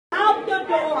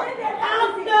door!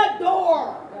 Out the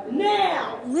door!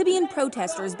 Now! Libyan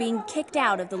protesters being kicked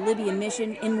out of the Libyan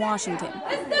Mission in Washington.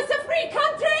 Is this a free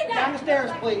country? Down the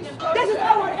stairs, please. This is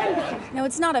our embassy. Now,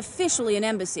 it's not officially an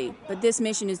embassy, but this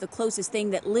mission is the closest thing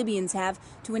that Libyans have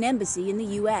to an embassy in the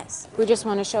U.S. We just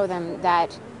want to show them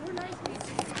that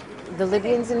the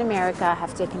Libyans in America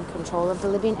have taken control of the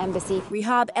Libyan embassy.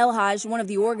 Rihab El-Haj, one of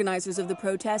the organizers of the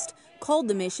protest, called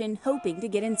the mission hoping to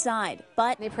get inside,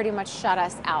 but they pretty much shut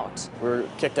us out. We're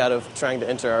kicked out of trying to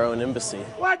enter our own embassy.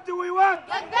 What do we want?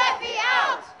 Gaddafi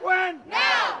out! When?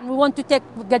 Now! We want to take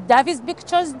Gaddafi's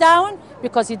pictures down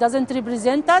because he doesn't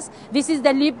represent us. This is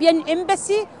the Libyan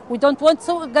embassy. We don't want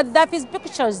Gaddafi's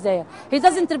pictures there. He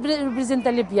doesn't represent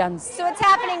the Libyans. So what's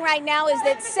happening right now is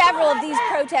that several of these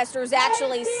protesters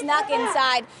actually snuck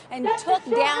inside and took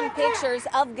down pictures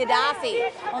of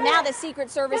Gaddafi. Well, now the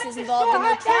Secret Service is involved, and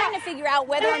they're trying to figure out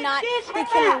whether or not they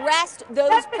can arrest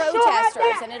those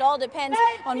protesters. And it all depends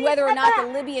on whether or not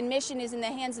the Libyan mission is in the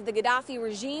hands of the Gaddafi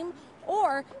regime,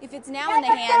 or if it's now in the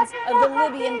hands of the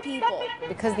Libyan people.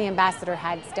 Because the ambassador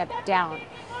had stepped down,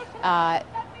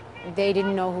 they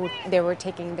didn't know who they were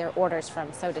taking their orders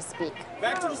from, so to speak.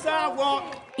 Back to the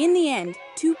sidewalk. In the end,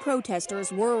 2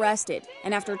 protesters were arrested,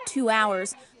 and after 2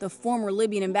 hours, the former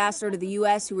Libyan ambassador to the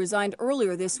U.S., who resigned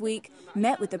earlier this week,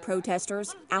 met with the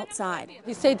protesters outside.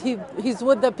 He said he's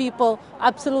with the people,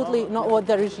 absolutely not with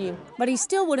the regime. But he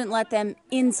still wouldn't let them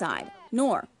inside,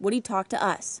 nor would he talk to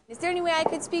us. Is there any way I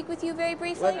could speak with you very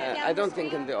briefly? Well, I don't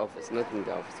think in the office, not in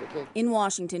the office, okay? In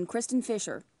Washington, Kristen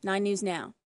Fisher, 9 News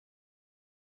Now.